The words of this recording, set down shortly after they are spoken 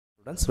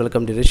Students,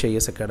 welcome to Rishi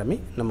IAS Academy.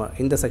 நம்ம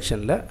இந்த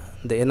செக்ஷனில்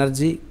இந்த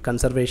எனர்ஜி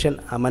கன்சர்வேஷன்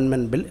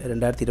அமெண்ட்மெண்ட் பில்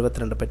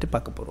 2022 பற்றி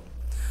பார்க்க போகிறோம்.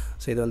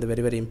 ஸோ இது வந்து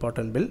வெரி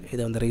இம்பார்ட்டன்ட் பில். இது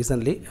வந்து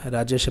ரீசன்ட்லி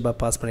ராஜ்யசபா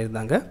பாஸ்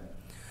பண்ணியிருந்தாங்க.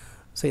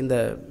 ஸோ இந்த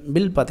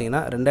பில்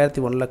பார்த்திங்கன்னா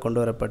 2001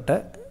 கொண்டு வரப்பட்ட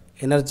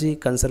எனர்ஜி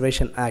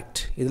கன்சர்வேஷன்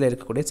ஆக்ட் இதில்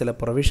இருக்கக்கூடிய சில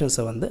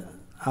ப்ரொவிஷன்ஸை வந்து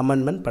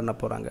அமெண்ட்மெண்ட் பண்ண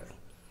போகிறாங்க.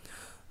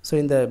 ஸோ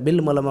இந்த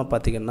பில் மூலமாக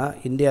பார்த்திங்கன்னா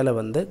இந்தியாவில்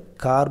வந்து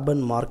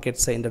கார்பன்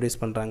மார்க்கெட்ஸை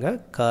இன்ட்ரடியூஸ் பண்ணுறாங்க.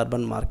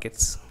 கார்பன்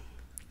மார்க்கெட்ஸ்,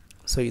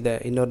 ஸோ இதை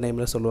இன்னொரு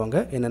நேமில் சொல்லுவாங்க.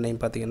 என்ன நேம்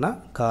பார்த்திங்கன்னா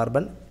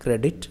கார்பன்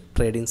கிரெடிட்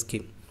ட்ரேடிங்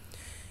ஸ்கீம்.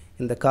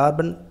 இந்த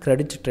கார்பன்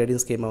கிரெடிட்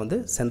ட்ரேடிங் ஸ்கீமை வந்து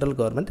சென்ட்ரல்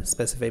கவர்மெண்ட்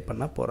ஸ்பெசிஃபை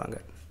பண்ண போகிறாங்க.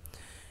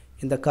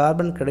 இந்த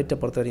கார்பன் கிரெடிட்டை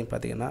பொறுத்த வரைக்கும்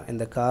பார்த்திங்கன்னா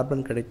இந்த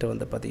கார்பன் கிரெடிட்டை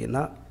வந்து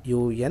பார்த்திங்கன்னா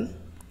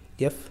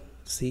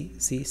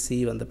UNFCCC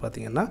வந்து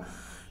பார்த்திங்கன்னா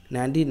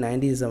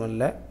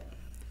 1997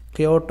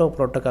 கியோட்டோ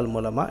ப்ரோட்டோக்கால்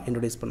மூலமாக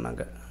இன்ட்ரடியூஸ்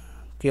பண்ணாங்க.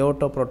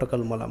 கியோட்டோ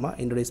ப்ரோட்டோக்கால் மூலமாக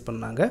இன்ட்ரடியூஸ்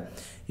பண்ணாங்க.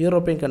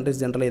 யூரோப்பியன் கண்ட்ரிஸ்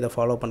ஜென்ரலாக இதை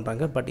ஃபாலோ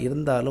பண்ணுறாங்க. பட்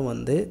இருந்தாலும்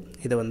வந்து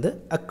இதை வந்து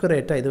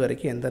அக்குரேட்டாக இது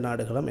வரைக்கும் எந்த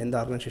நாடுகளும் எந்த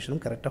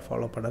ஆர்கனைசேஷனும் கரெக்டாக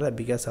ஃபாலோ பண்ணலை.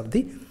 பிகாஸ் ஆஃப்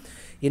தி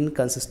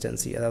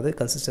இன்கன்சிஸ்டன்சி, அதாவது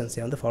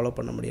கன்சிஸ்டன்சியை வந்து ஃபாலோ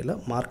பண்ண முடியலை.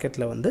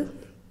 மார்க்கெட்டில் வந்து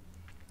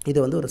இது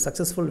வந்து ஒரு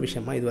சக்ஸஸ்ஃபுல்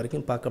விஷயமாக இது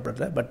வரைக்கும்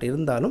பார்க்கப்படலை. பட்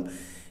இருந்தாலும்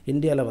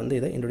இந்தியாவில் வந்து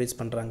இதை இன்ட்ரடியூஸ்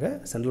பண்ணுறாங்க.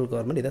 சென்ட்ரல்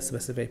கவர்மெண்ட் இதை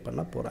ஸ்பெசிஃபை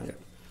பண்ண போகிறாங்க.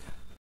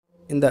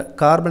 இந்த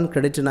கார்பன்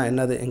கிரெடிட்னா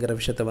என்னதுங்கிற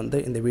விஷயத்தை வந்து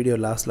இந்த வீடியோ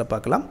லாஸ்ட்டில்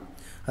பார்க்கலாம்.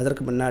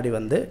 அதற்கு முன்னாடி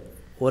வந்து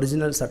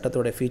ஒரிஜினல்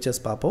சட்டத்தோடைய ஃபீச்சர்ஸ்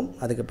பார்ப்போம்.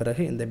 அதுக்கு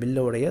பிறகு இந்த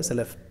பில்லோடைய சில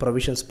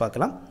ப்ரொவிஷன்ஸ்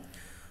பார்க்கலாம்.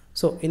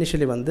 ஸோ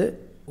இனிஷியலி வந்து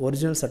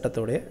ஒரிஜினல்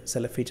சட்டத்தோடைய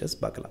சில ஃபீச்சர்ஸ்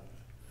பார்க்கலாம்.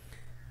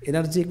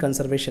 Energy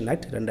conservation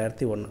act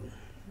 2001.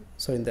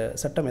 ஸோ இந்த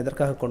சட்டம்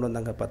எதற்காக கொண்டு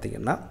வந்தாங்க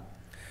பார்த்திங்கன்னா,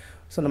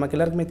 ஸோ நமக்கு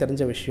எல்லாருக்குமே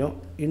தெரிஞ்ச விஷயம்,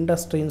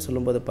 இண்டஸ்ட்ரின்னு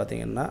சொல்லும்போது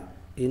பார்த்திங்கன்னா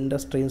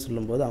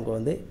அவங்க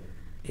வந்து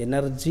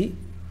எனர்ஜி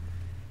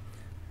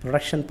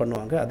ப்ரொடக்ஷன்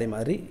பண்ணுவாங்க, அதே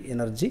மாதிரி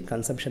எனர்ஜி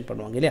கன்சம்ஷன்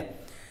பண்ணுவாங்க இல்லையா.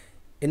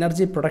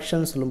 எனர்ஜி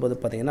ப்ரொடக்ஷன் சொல்லும்போது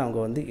பார்த்திங்கன்னா அவங்க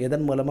வந்து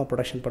எதன் மூலமாக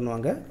ப்ரொடக்ஷன்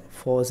பண்ணுவாங்க,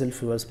 ஃபாசில்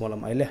ஃபியூவல்ஸ்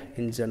மூலமாக இல்லையா.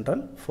 இன்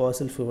ஜென்ரல்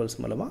ஃபாசில் ஃபியூவல்ஸ்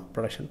மூலமாக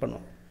ப்ரொடக்ஷன்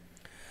பண்ணுவாங்க.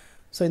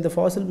 ஸோ இந்த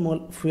ஃபாசில்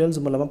ஃபியூவல்ஸ்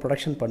மூலமாக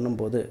ப்ரொடக்ஷன்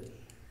பண்ணும்போது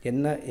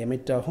என்ன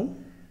எமிட் ஆகும்,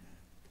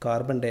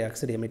 கார்பன் டை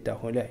ஆக்சைடு எமிட்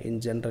ஆகும் இல்லையா. இன்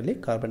generally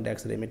carbon di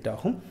oxide emit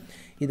ஆகும்.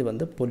 இது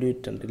வந்து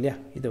பொல்யூட்டன்ட் இல்லையா.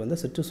 இது வந்து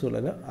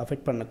சுற்றுச்சூழலை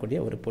அஃபெக்ட் பண்ணக்கூடிய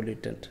ஒரு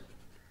பொல்யூட்டன்ட்.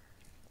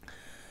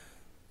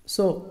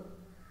 ஸோ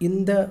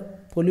இந்த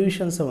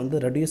பொல்யூஷன்ஸை வந்து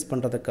ரெடியூஸ்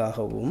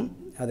பண்ணுறதுக்காகவும்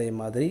அதே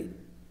மாதிரி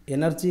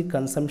எனர்ஜி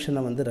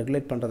கன்சம்ஷனை வந்து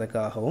ரெகுலேட்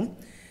பண்ணுறதுக்காகவும்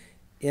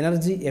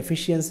எனர்ஜி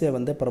எஃபிஷியன்சியை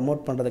வந்து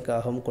ப்ரமோட்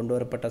பண்ணுறதுக்காகவும் கொண்டு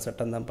வரப்பட்ட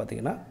சட்டம் தான்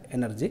பார்த்திங்கன்னா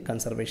எனர்ஜி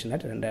கன்சர்வேஷன்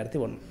ஆக்ட்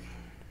 2001.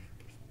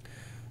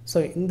 ஸோ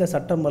இந்த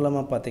சட்டம்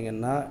மூலமாக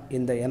பார்த்திங்கன்னா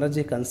இந்த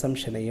எனர்ஜி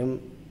கன்சம்ஷனையும்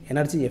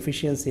எனர்ஜி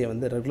எஃபிஷியன்சியை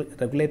வந்து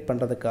ரெகுலேட்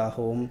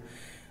பண்ணுறதுக்காகவும்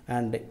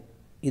அண்ட்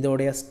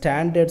இதோடைய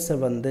ஸ்டாண்டர்ட்ஸை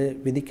வந்து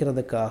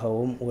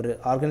விதிக்கிறதுக்காகவும் ஒரு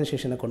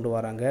ஆர்கனைசேஷனை கொண்டு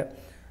வராங்க.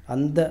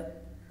 அந்த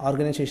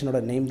ஆர்கனைசேஷனோட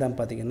நேம் தான்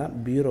பார்த்திங்கன்னா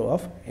bureau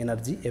of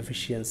energy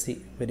efficiency.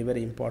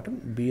 Very important,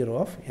 bureau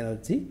of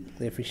energy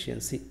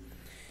efficiency.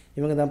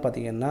 இவங்க தான்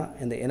பார்த்திங்கன்னா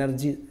இந்த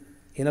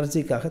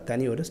எனர்ஜிக்காக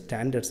தனி ஒரு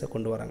ஸ்டாண்டர்ட்ஸை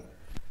கொண்டு வராங்க.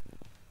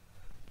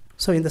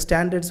 ஸோ இந்த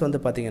ஸ்டாண்டர்ட்ஸ்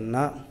வந்து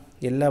பார்த்திங்கன்னா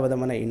எல்லா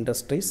விதமான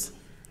இண்டஸ்ட்ரீஸ்,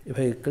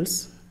 வெஹிக்கிள்ஸ்,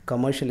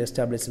 கமர்ஷியல்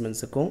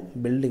எஸ்டாப்ளிஷ்மெண்ட்ஸுக்கும்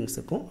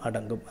பில்டிங்ஸுக்கும்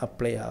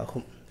அப்ளை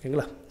ஆகும்.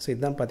 ஓகேங்களா. ஸோ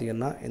இதுதான்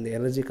பார்த்திங்கன்னா இந்த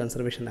energy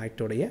conservation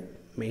ஆக்டோடைய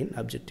main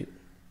objective.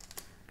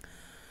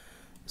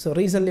 So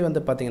recently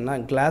வந்து பார்த்திங்கன்னா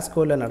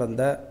கிளாஸ்கோவில்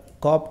நடந்த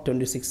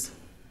COP26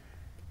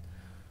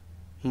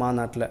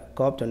 மாநாட்டில்,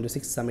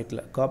 COP26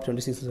 சமிட்டில்,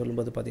 COP26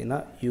 சொல்லும்போது பார்த்திங்கன்னா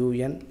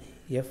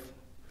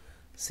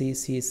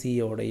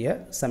UNFCCCயோடைய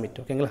சமிட்.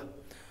 ஓகேங்களா.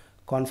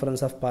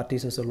 கான்ஃபரன்ஸ் ஆஃப்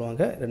பார்ட்டிஸ்னு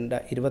சொல்லுவாங்க.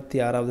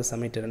 26வது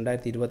சமிட்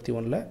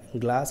 2021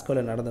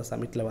 கிளாஸ்கோவில் நடந்த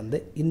சமிட்டில் வந்து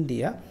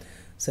இந்தியா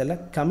சில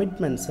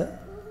கமிட்மெண்ட்ஸை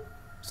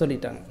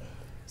சொல்லிட்டாங்க.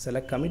 சில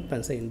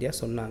கமிட்மெண்ட்ஸை இந்தியா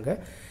சொன்னாங்க.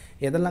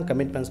 எதெல்லாம்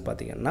கமிட்மெண்ட்ஸ்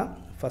பார்த்திங்கன்னா,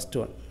 ஃபஸ்ட்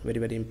ஒன்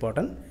வெரி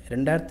இம்பார்ட்டன்ட்,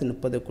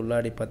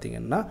 2030க்குள்ளாடி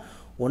பார்த்திங்கன்னா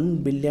 1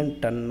 பில்லியன்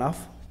டன்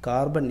ஆஃப்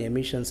கார்பன்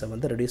எமிஷன்ஸை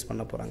வந்து ரெடியூஸ்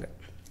பண்ண போகிறாங்க.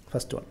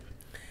 First one.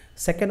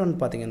 செகண்ட் ஒன்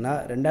பார்த்திங்கன்னா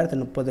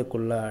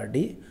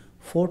 2030க்குள்ளாடி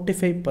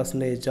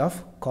 45% ஆஃப்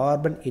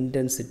கார்பன்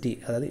இன்டென்சிட்டி,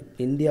 அதாவது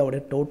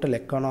இந்தியாவுடைய டோட்டல்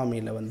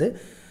எக்கானமியில் வந்து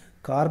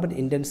கார்பன்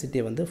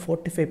இன்டென்சிட்டியை வந்து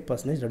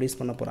 45% ரெடியூஸ்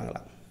பண்ண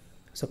போகிறாங்களா.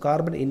 ஸோ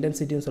கார்பன்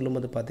இன்டென்சிட்டின்னு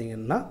சொல்லும்போது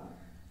பார்த்திங்கன்னா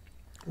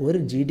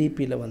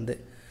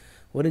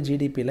ஒரு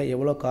ஜிடிபியில்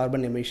எவ்வளோ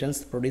கார்பன் எமிஷன்ஸ்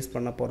ப்ரொடியூஸ்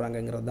பண்ண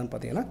போகிறாங்கங்கிறது தான்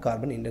பார்த்திங்கன்னா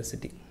கார்பன்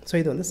இன்டென்சிட்டி. ஸோ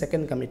இது வந்து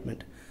செகண்ட்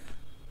கமிட்மெண்ட்.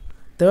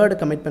 தேர்டு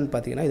கமிட்மெண்ட்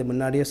பார்த்திங்கன்னா இது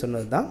முன்னாடியே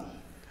சொன்னது தான்,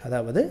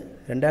 அதாவது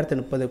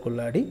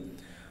 2030க்குள்ளாடி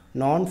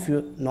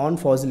நான்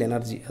ஃபாசில்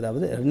எனர்ஜி,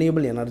 அதாவது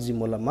ரினியூவபிள் எனர்ஜி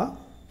மூலமாக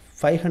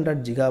 500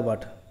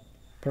 ஜிகாவாட்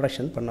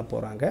ப்ரொடக்ஷன் பண்ண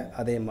போகிறாங்க.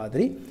 அதே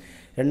மாதிரி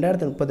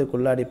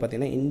 2030க்குள்ளாடி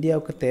பார்த்திங்கன்னா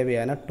இந்தியாவுக்கு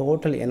தேவையான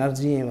டோட்டல்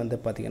எனர்ஜியை வந்து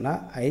பார்த்திங்கன்னா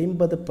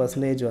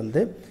 50%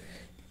 வந்து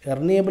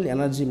ரினியூவபிள்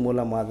எனர்ஜி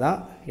மூலமாக தான்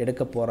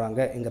எடுக்க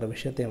போகிறாங்கங்கிற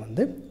விஷயத்தை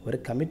வந்து ஒரு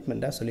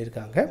கமிட்மெண்ட்டாக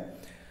சொல்லியிருக்காங்க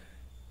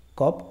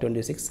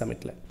COP26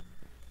 சமிட்டில்.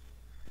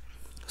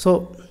 ஸோ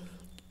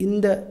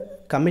இந்த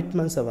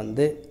கமிட்மெண்ட்ஸை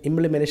வந்து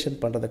இம்ப்ளிமெண்டேஷன்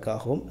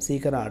பண்ணுறதுக்காகவும்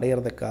சீக்கிரம்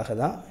அடையிறதுக்காக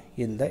தான்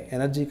இந்த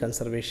எனர்ஜி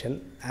கன்சர்வேஷன்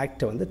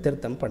ஆக்டை வந்து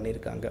திருத்தம்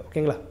பண்ணியிருக்காங்க.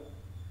 ஓகேங்களா.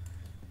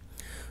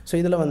 ஸோ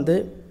இதில் வந்து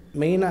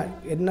மெயினாக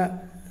என்ன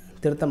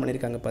திருத்தம்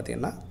பண்ணியிருக்காங்க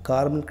பார்த்தீங்கன்னா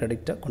கார்பன்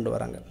கிரெடிட்டை கொண்டு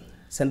வராங்க.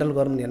 சென்ட்ரல்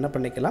கவர்மெண்ட் என்ன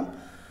பண்ணிக்கலாம்,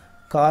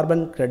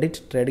 கார்பன் கிரெடிட்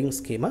ட்ரேடிங்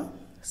ஸ்கீமை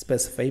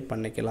ஸ்பெசிஃபை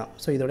பண்ணிக்கலாம்.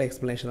 ஸோ இதோட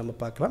எக்ஸ்ப்ளனேஷன் நம்ம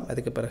பார்க்கலாம்.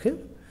 அதுக்கு பிறகு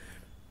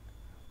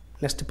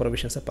நெக்ஸ்ட்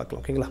ப்ரொவிஷன்ஸை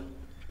பார்க்கலாம். ஓகேங்களா.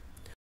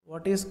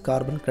 What is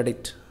carbon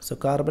credit? So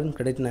carbon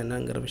கிரெடிட்னா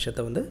என்னங்கிற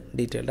விஷயத்தை வந்து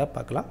டீட்டெயிலாக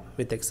பார்க்கலாம்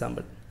with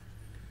example.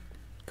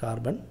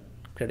 Carbon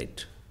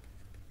credit.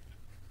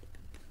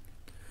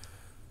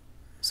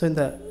 So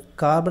இந்த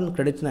கார்பன்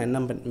கிரெடிட்னா என்ன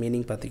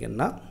மீனிங்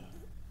பார்த்திங்கன்னா,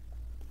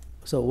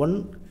 so 1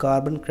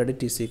 carbon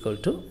credit is equal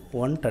to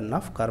 1 ton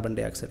of carbon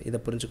di oxide. இதை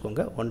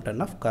புரிஞ்சுக்கோங்க, 1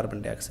 ton of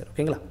carbon di oxide.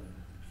 ஓகேங்களா.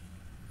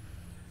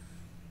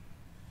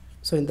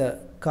 ஸோ இந்த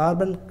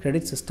கார்பன்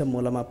கிரெடிட் சிஸ்டம்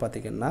மூலமாக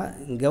பார்த்திங்கன்னா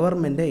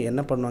கவர்மெண்ட்டே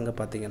என்ன பண்ணுவாங்க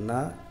பார்த்திங்கன்னா,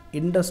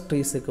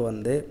 இண்டஸ்ட்ரீஸுக்கு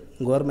வந்து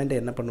கவர்மெண்ட்டே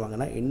என்ன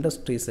பண்ணுவாங்கன்னா,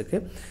 இண்டஸ்ட்ரீஸுக்கு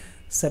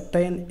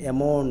certain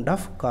amount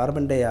of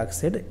carbon di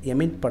oxide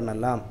emit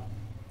பண்ணலாம்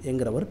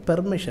என்கிற ஒரு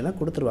பெர்மிஷனை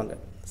கொடுத்துருவாங்க.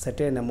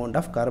 Certain amount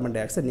of carbon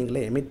di oxide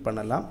நீங்களே எமிட்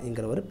பண்ணலாம்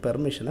என்கிற ஒரு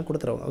பெர்மிஷனை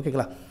கொடுத்துருவாங்க.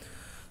 ஓகேங்களா.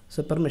 ஸோ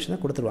பெர்மிஷனை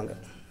கொடுத்துருவாங்க.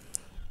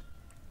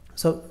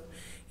 ஸோ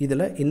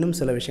இதில் இன்னும்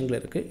சில விஷயங்கள்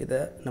இருக்குது. இதை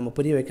நம்ம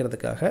புரிய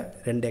வைக்கிறதுக்காக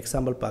 2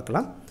 எக்ஸாம்பிள்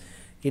பார்க்கலாம்.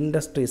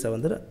 இண்டஸ்ட்ரீஸை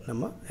வந்து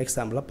நம்ம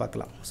எக்ஸாம்பிளாக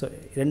பார்க்கலாம். ஸோ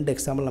 2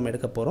 எக்ஸாம்பிள் நம்ம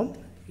எடுக்க போகிறோம்.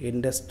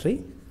 Industry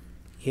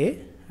A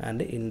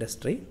and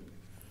industry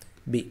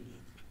B.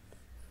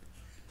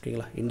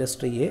 ஓகேங்களா.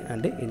 Industry A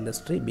and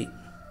industry B.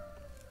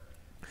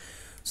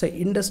 So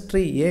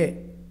industry A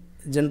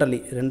generally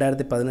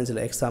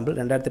 2015 example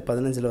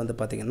 2015 வந்து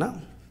பார்த்திங்கன்னா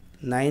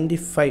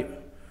 95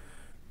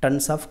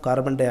 டன்ஸ் ஆஃப்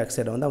கார்பன் டை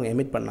ஆக்சைடை வந்து அவங்க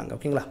எமிட் பண்ணாங்க.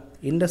 ஓகேங்களா.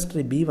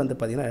 இண்டஸ்ட்ரி பி வந்து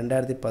பார்த்திங்கன்னா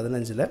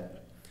 2015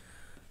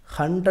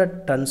 100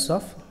 tons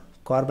of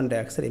carbon di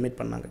oxide emit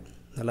பண்ணாங்க.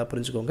 நல்லா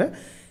புரிஞ்சுக்கோங்க.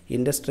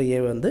 இண்டஸ்ட்ரி ஏ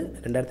வந்து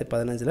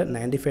 2015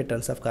 95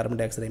 tons of carbon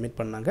di oxide emit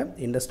பண்ணாங்க.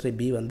 இண்டஸ்ட்ரி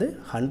பி வந்து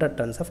 100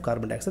 tons of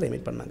carbon di oxide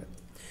emit பண்ணாங்க.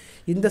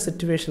 இந்த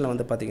சிச்சுவேஷனில்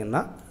வந்து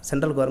பார்த்திங்கன்னா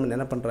சென்ட்ரல் கவர்மெண்ட்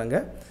என்ன பண்ணுறாங்க,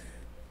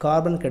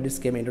 கார்பன் கிரெடிட்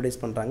ஸ்கீமை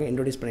இன்ட்ரடியூஸ் பண்ணுறாங்க.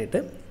 இன்ட்ரடியூஸ் பண்ணிவிட்டு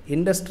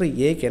இண்டஸ்ட்ரி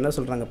ஏக்கு என்ன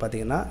சொல்கிறாங்க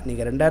பார்த்திங்கன்னா,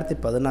 நீங்கள்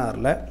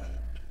 2016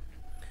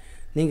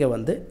 நீங்கள்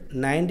வந்து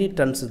 90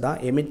 டன்ஸ் தான்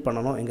எமிட்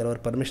பண்ணணும் என்கிற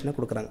ஒரு பர்மிஷனை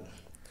கொடுக்குறாங்க.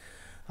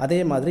 அதே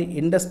மாதிரி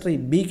இண்டஸ்ட்ரி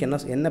பிக்கு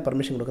என்ன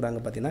பர்மிஷன் கொடுக்குறாங்க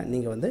பார்த்திங்கன்னா,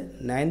 நீங்கள் வந்து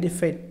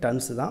 95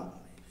 டன்ஸ் தான்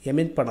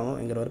எமிட் பண்ணணும்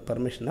என்கிற ஒரு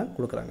பர்மிஷனை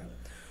கொடுக்குறாங்க.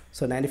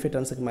 ஸோ 95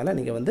 டன்ஸுக்கு மேலே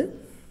நீங்கள் வந்து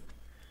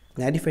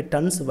 95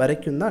 டன்ஸ்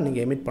வரைக்கும் தான்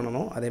நீங்கள் எமிட்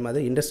பண்ணணும். அதே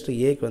மாதிரி இண்டஸ்ட்ரி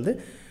ஏக்கு வந்து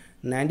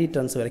 90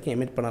 டன்ஸ் வரைக்கும்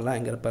எமிட் பண்ணலாம்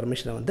என்கிற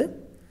பர்மிஷனை வந்து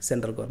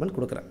சென்ட்ரல் கவர்மெண்ட்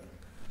கொடுக்குறாங்க.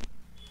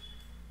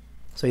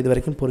 ஸோ இது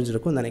வரைக்கும்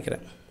புரிஞ்சிருக்கும்னு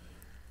நினைக்கிறேன்.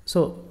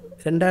 ஸோ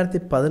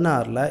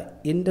 2016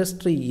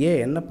 இண்டஸ்ட்ரி ஏ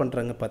என்ன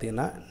பண்ணுறாங்க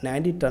பார்த்திங்கன்னா,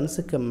 90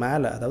 டன்ஸுக்கு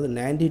மேலே, அதாவது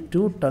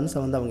 92 டன்ஸை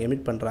வந்து அவங்க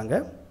எமிட் பண்ணுறாங்க.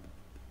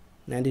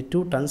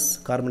 92 tons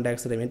carbon di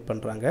oxide emit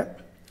பண்ணுறாங்க.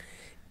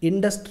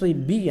 இண்டஸ்ட்ரி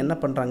பி என்ன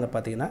பண்ணுறாங்க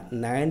பார்த்திங்கன்னா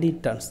 90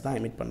 டன்ஸ் தான்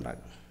எமிட்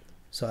பண்ணுறாங்க.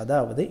 ஸோ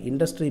அதாவது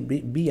இண்டஸ்ட்ரி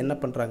பி என்ன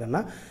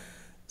பண்ணுறாங்கன்னா,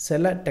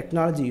 சில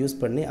டெக்னாலஜி யூஸ்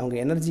பண்ணி அவங்க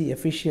எனர்ஜி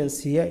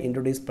எஃபிஷியன்சியை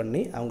இன்ட்ரடியூஸ்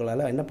பண்ணி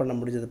அவங்களால என்ன பண்ண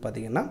முடிஞ்சது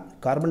பார்த்திங்கன்னா,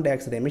 கார்பன் டை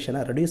ஆக்சைடு எமிஷனை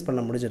ரெடியூஸ்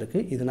பண்ண முடிஞ்சிருக்கு.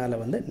 இதனால்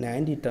வந்து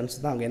 90 டன்ஸ்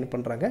தான் அவங்க என்ன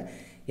பண்ணுறாங்க,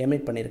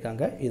 எமிட்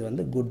பண்ணியிருக்காங்க. இது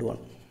வந்து குட்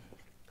ஒன்.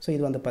 ஸோ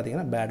இது வந்து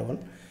பார்த்திங்கன்னா பேட் ஒன்.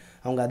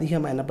 அவங்க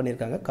அதிகமாக என்ன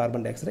பண்ணியிருக்காங்க,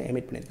 கார்பன் டை ஆக்சைடை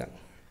எமிட் பண்ணியிருக்காங்க.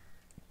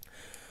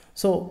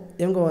 ஸோ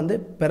இவங்க வந்து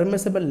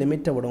பெர்மிசிபிள்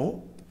லிமிட்டை விடவும்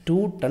 2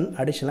 டன்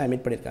அடிஷனலாக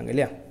எமிட் பண்ணியிருக்காங்க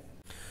இல்லையா.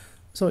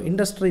 ஸோ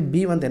இண்டஸ்ட்ரி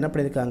பி வந்து என்ன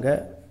பண்ணியிருக்காங்க,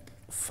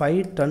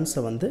 5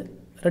 டன்ஸை வந்து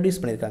ரெடியூஸ்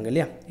பண்ணியிருக்காங்க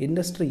இல்லையா.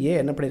 இண்டஸ்ட்ரி ஏ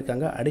என்ன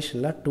பண்ணியிருக்காங்க,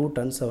 அடிஷ்னலாக 2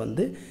 டன்ஸை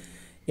வந்து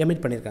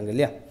எமிட் பண்ணியிருக்காங்க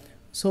இல்லையா.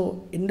 ஸோ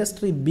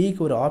இண்டஸ்ட்ரி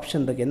பிக்கு ஒரு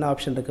ஆப்ஷன் இருக்குது. என்ன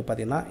ஆப்ஷன் இருக்குது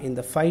பார்த்திங்கன்னா,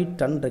 இந்த 5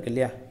 டன் இருக்குது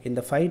இல்லையா,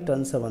 இந்த 5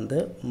 டன்ஸை வந்து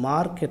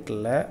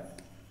மார்க்கெட்டில்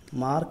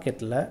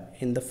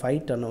இந்த 5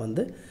 டன்னை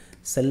வந்து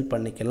செல்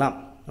பண்ணிக்கலாம்.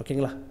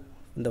 ஓகேங்களா.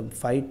 இந்த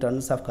 5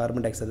 tons of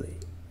carbon di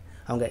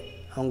oxide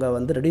அவங்க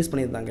வந்து ரெடியூஸ்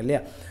பண்ணியிருந்தாங்க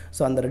இல்லையா.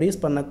 ஸோ அந்த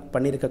ரெடியூஸ்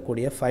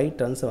பண்ணியிருக்கக்கூடிய 5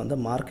 டன்ஸை வந்து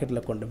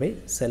மார்க்கெட்டில் கொண்டு போய்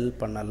செல்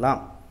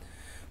பண்ணலாம்.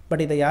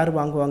 பட் இதை யார்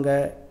வாங்குவாங்க,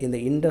 இந்த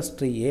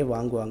இண்டஸ்ட்ரி ஏ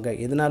வாங்குவாங்க.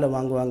 எதனால்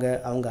வாங்குவாங்க,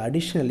 அவங்க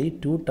அடிஷ்னலி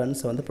 2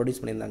 டன்ஸை வந்து ப்ரொடியூஸ்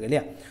பண்ணியிருந்தாங்க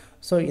இல்லையா.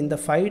 ஸோ இந்த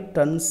 5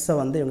 டன்ஸை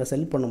வந்து இவங்க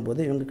செல்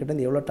பண்ணும்போது இவங்ககிட்ட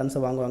எவ்வளோ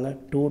டன்ஸை வாங்குவாங்க,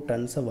 2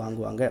 டன்ஸை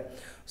வாங்குவாங்க.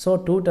 ஸோ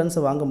 2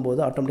 டன்ஸை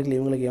வாங்கும்போது ஆட்டோமேட்டிக்கலி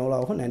இவங்களுக்கு எவ்வளோ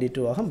ஆகும்,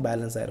 92 ஆகும்,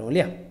 பேலன்ஸ் ஆயிரும்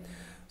இல்லையா.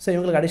 ஸோ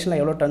இவங்களுக்கு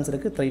அடிஷ்னலாக எவ்வளோ டன்ஸ்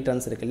இருக்குது, 3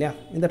 டன்ஸ் இருக்குது இல்லையா.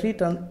 இந்த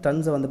 3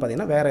 டன்ஸை வந்து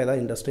பார்த்திங்கன்னா வேறு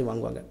ஏதாவது இண்டஸ்ட்ரி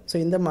வாங்குவாங்க. ஸோ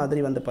இந்த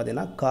மாதிரி வந்து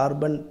பார்த்திங்கன்னா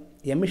கார்பன்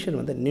எமிஷன்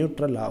வந்து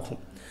நியூட்ரல்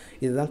ஆகும்.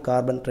 இதுதான்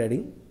கார்பன்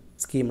ட்ரேடிங்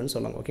ஸ்கீம்னு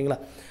சொல்லுவாங்க. ஓகேங்களா.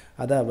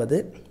 அதாவது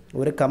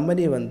ஒரு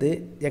கம்பெனி வந்து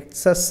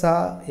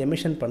எக்ஸஸாக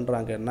எமிஷன்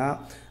பண்ணுறாங்கன்னா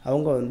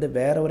அவங்க வந்து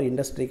வேறு ஒரு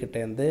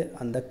இண்டஸ்ட்ரிக்கிட்டேருந்து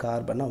அந்த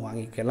கார்பனை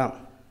வாங்கிக்கலாம்.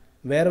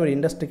 வேறு ஒரு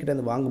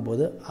இண்டஸ்ட்ரிக்கிட்டேருந்து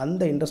வாங்கும்போது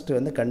அந்த இண்டஸ்ட்ரி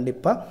வந்து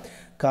கண்டிப்பாக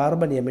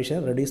கார்பன்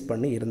எமிஷன் ரெடியூஸ்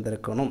பண்ணி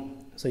இருந்திருக்கணும்.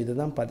 ஸோ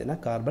இதுதான்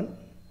பார்த்திங்கன்னா கார்பன்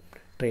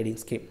ட்ரேடிங்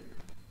ஸ்கீம்.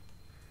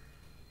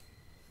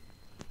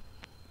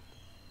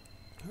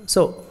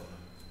 ஸோ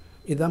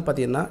இதுதான்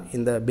பார்த்திங்கன்னா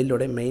இந்த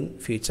பில்லோட main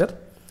feature.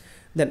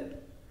 Then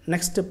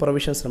next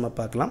provisions நம்ம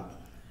பார்க்கலாம்.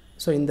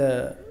 ஸோ இந்த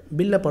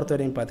பில்லை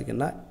பொறுத்தவரையும்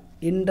பார்த்திங்கன்னா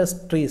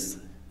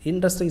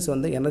இண்டஸ்ட்ரீஸ்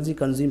வந்து எனர்ஜி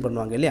கன்சியூம்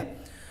பண்ணுவாங்க இல்லையா.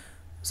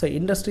 ஸோ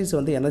இண்டஸ்ட்ரீஸ்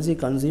வந்து எனர்ஜி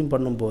கன்சியூம்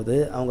பண்ணும்போது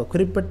அவங்க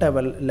குறிப்பிட்ட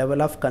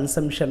லெவல் ஆஃப்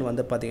கன்சம்ஷன்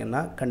வந்து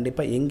பார்த்திங்கன்னா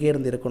கண்டிப்பாக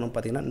எங்கேருந்து இருக்கணும்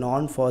பார்த்திங்கன்னா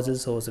நான்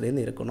ஃபாசில்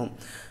சோர்ஸ்லேருந்து இருக்கணும்.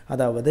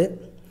 அதாவது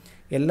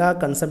எல்லா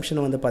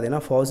கன்சம்ஷனும் வந்து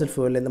பார்த்திங்கன்னா ஃபாசில்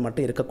ஃபியூல்லேருந்து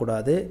மட்டும்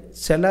இருக்கக்கூடாது.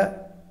 சில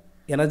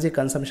எனர்ஜி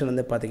கன்சம்ஷன்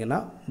வந்து பார்த்திங்கன்னா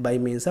by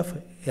means of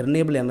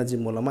renewable energy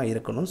மூலமாக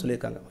இருக்கணும்னு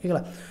சொல்லியிருக்காங்க.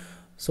 ஓகேங்களா?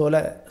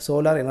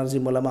 சோலார் எனர்ஜி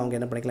மூலமாக அவங்க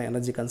என்ன பண்ணிக்கலாம்,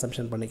 எனர்ஜி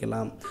கன்சம்ஷன்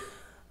பண்ணிக்கலாம்,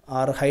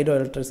 ஆர் ஹைட்ரோ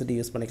எலக்ட்ரிசிட்டி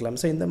யூஸ் பண்ணிக்கலாம்.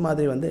 ஸோ இந்த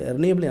மாதிரி வந்து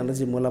ரெனியூபிள்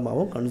எனர்ஜி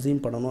மூலமாகவும்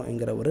கன்சியூம்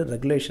பண்ணணுங்கிற ஒரு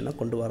ரெகுலேஷனை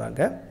கொண்டு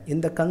வராங்க.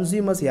 இந்த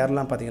கன்சியூமர்ஸ்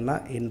யாரெல்லாம் பார்த்திங்கன்னா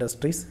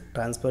இண்டஸ்ட்ரீஸ்,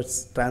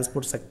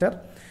 டிரான்ஸ்போர்ட் செக்டர்,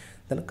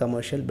 தென்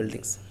கமர்ஷியல்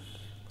பில்டிங்ஸ்.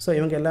 ஸோ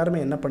இவங்க எல்லாருமே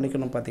என்ன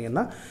பண்ணிக்கணும்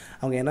பார்த்திங்கன்னா,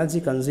 அவங்க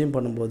எனர்ஜி கன்சியூம்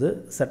பண்ணும்போது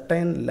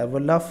சர்டைன்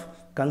லெவல் ஆஃப்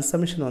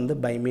கன்சம்ஷன் வந்து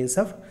by means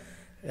of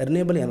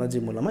renewable energy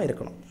மூலமாக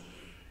இருக்கணும்.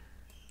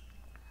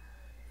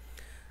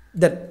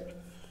 தென்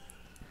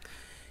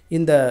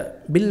இந்த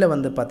பில்லை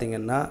வந்து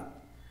பார்த்திங்கன்னா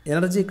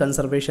energy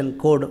conservation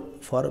code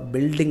for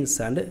buildings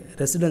and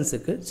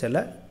ரெசிடென்ஸுக்கு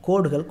சில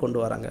கோடுகள் கொண்டு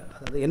வராங்க.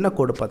 அதாவது என்ன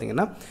கோடு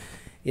பார்த்திங்கன்னா,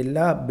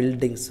 எல்லா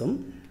பில்டிங்ஸும்,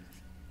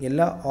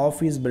 எல்லா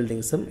ஆஃபீஸ்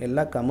பில்டிங்ஸும்,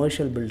 எல்லா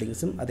கமர்ஷியல்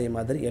பில்டிங்ஸும், அதே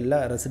மாதிரி எல்லா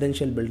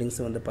ரெசிடென்ஷியல்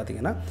பில்டிங்ஸும் வந்து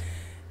பார்த்திங்கன்னா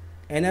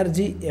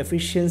எனர்ஜி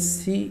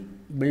எஃபிஷியன்சி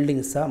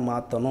பில்டிங்ஸாக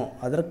மாற்றணும்.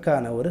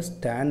 அதற்கான ஒரு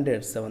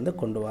ஸ்டாண்டர்ட்ஸை வந்து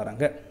கொண்டு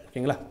வராங்க.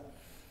 ஓகேங்களா?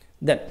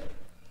 தென்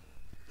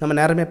நம்ம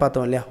நேரமே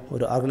பார்த்தோம் இல்லையா,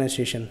 ஒரு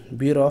organisation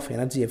bureau of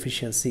energy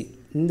efficiency.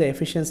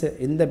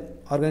 இந்த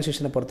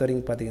ஆர்கனைசேஷனை பொறுத்த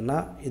வரைக்கும் பார்த்திங்கன்னா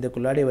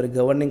இதுக்குள்ளாடி ஒரு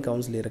கவர்னிங்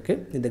கவுன்சில்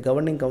இருக்குது. இந்த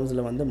கவர்னிங்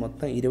கவுன்சிலில் வந்து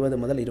மொத்தம்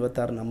 20 முதல்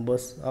 26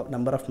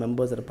 நம்பர் ஆஃப்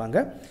மெம்பர்ஸ் இருப்பாங்க.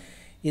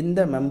 இந்த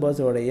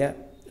மெம்பர்ஸோடைய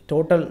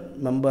டோட்டல்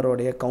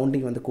மெம்பரோடைய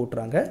கவுண்டிங் வந்து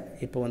கூட்டுறாங்க.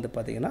 இப்போ வந்து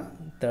பார்த்திங்கன்னா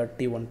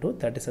 31 to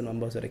 37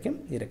 மெம்பர்ஸ் வரைக்கும்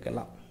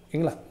இருக்கலாம்.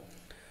 ஓகேங்களா?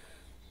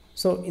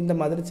 ஸோ இந்த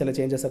மாதிரி சில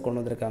சேஞ்சஸை கொண்டு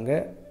வந்திருக்காங்க.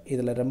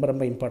 இதில்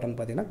ரொம்ப இம்பார்ட்டன்ட்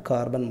பார்த்திங்கன்னா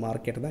கார்பன்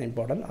மார்க்கெட் தான்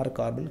important, R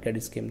carbon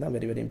credit scheme தான்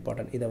வெரி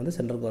இம்பார்ட்டன்ட். இதை வந்து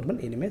சென்ட்ரல்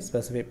கவர்மெண்ட் இனிமேல்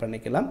ஸ்பெசிஃபை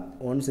பண்ணிக்கலாம்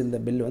ஒன்ஸ் இந்த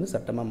பில் வந்து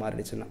சட்டமாக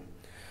மாறிடுச்சுன்னா.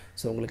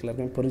 ஸோ உங்களுக்கு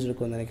எல்லாருமே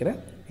புரிஞ்சிருக்கும்னு நினைக்கிறேன்.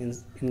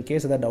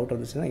 இன்கேஸ் ஏதாவது டவுட்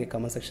இருந்துச்சுன்னா இங்கே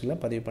கமெண்ட்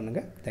செக்ஷனில் பதிவு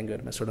பண்ணுங்கள். Thank you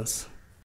very much students.